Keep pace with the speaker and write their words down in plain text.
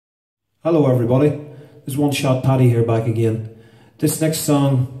Hello everybody, there's one Shot Paddy here back again. This next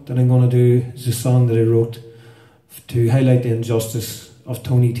song that I'm going to do is a song that I wrote to highlight the injustice of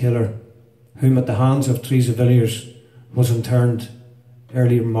Tony Taylor, whom at the hands of three civilians was interned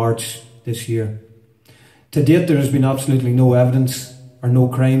early in March this year. To date there has been absolutely no evidence or no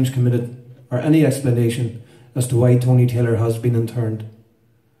crimes committed or any explanation as to why Tony Taylor has been interned.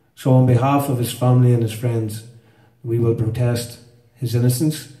 So on behalf of his family and his friends, we will protest his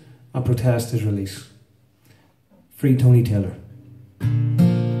innocence and protest his release. Free Tony Taylor.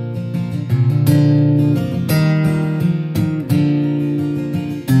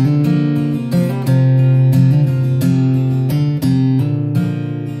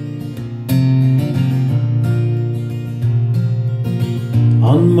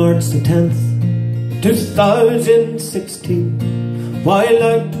 On March the 10th, 2016, while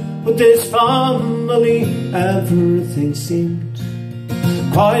out with his family, everything seemed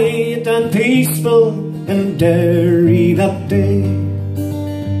quiet and peaceful in Derry that day.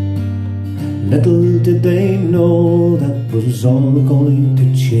 Little did they know that was all going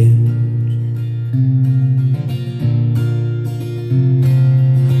to change.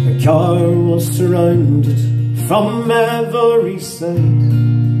 The car was surrounded from every side.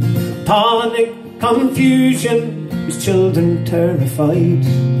 Panic, confusion, his children terrified,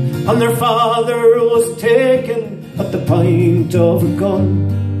 and their father was taken at the point of a gun.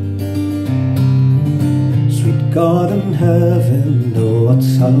 Sweet God in heaven, oh,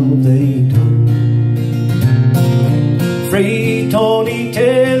 what's have they done? Free Tony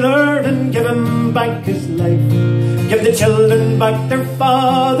Taylor and give him back his life. Give the children back their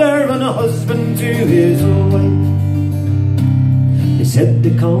father and a husband to his wife. They said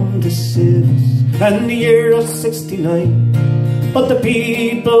they come to save us in the year of '69, but the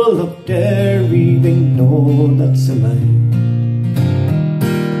people of Derry, they know that's a lie.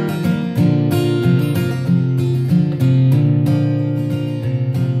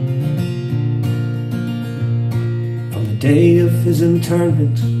 From the day of his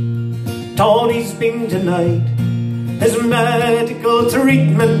internment, Tony's been denied his medical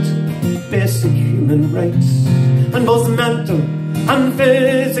treatment, basic human rights, and both mental and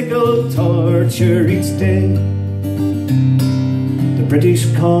physical torture each day. The British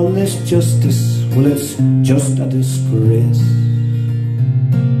call this justice, well, it's just a disgrace.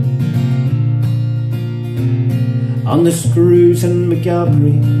 On the screws in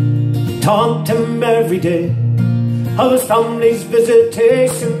McGabry taunt him every day how his family's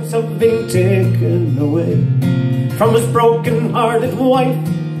visitations have been taken away from his broken-hearted wife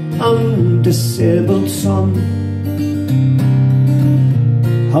and disabled son.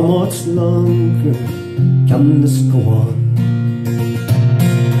 How much longer can this go on?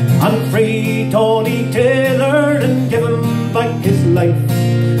 And free Tony Taylor and give him back his life.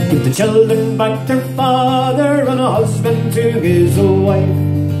 Give the children back their father and a husband to his wife.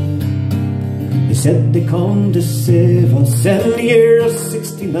 They said they come to save us in the year of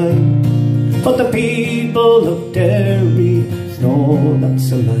 '69, but the people of Derry know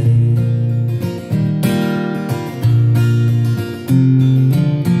that's a lie.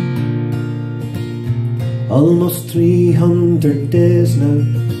 Almost 300 days now,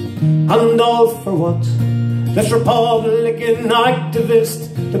 and all for what? This Republican activist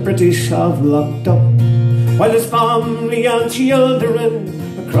the British have locked up, while his family and children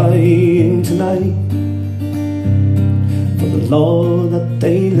are crying tonight for the law that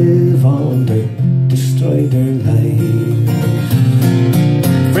they live under destroyed their lives.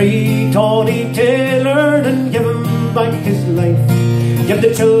 Free Tony Taylor and give him back his life. Give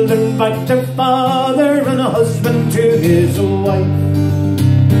the children back their father and a husband to his wife.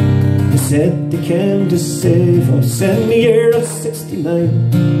 They said they came to save us in the year of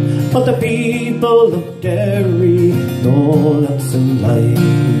 '69, but the people of Derry know that's a lie.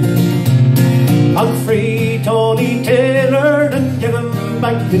 I'm free Tony Taylor and give him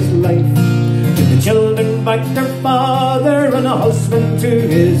back his life. Give the children back their father and a husband to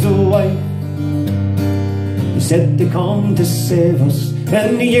his wife. They said they come to save us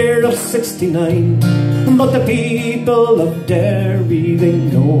in the year of '69, but the people of Derry, they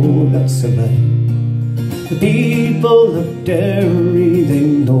know that's a lie. The people of Derry, they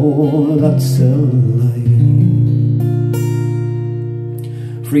know that's a lie.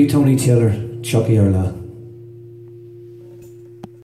 Free Tony Taylor, Chucky Erla.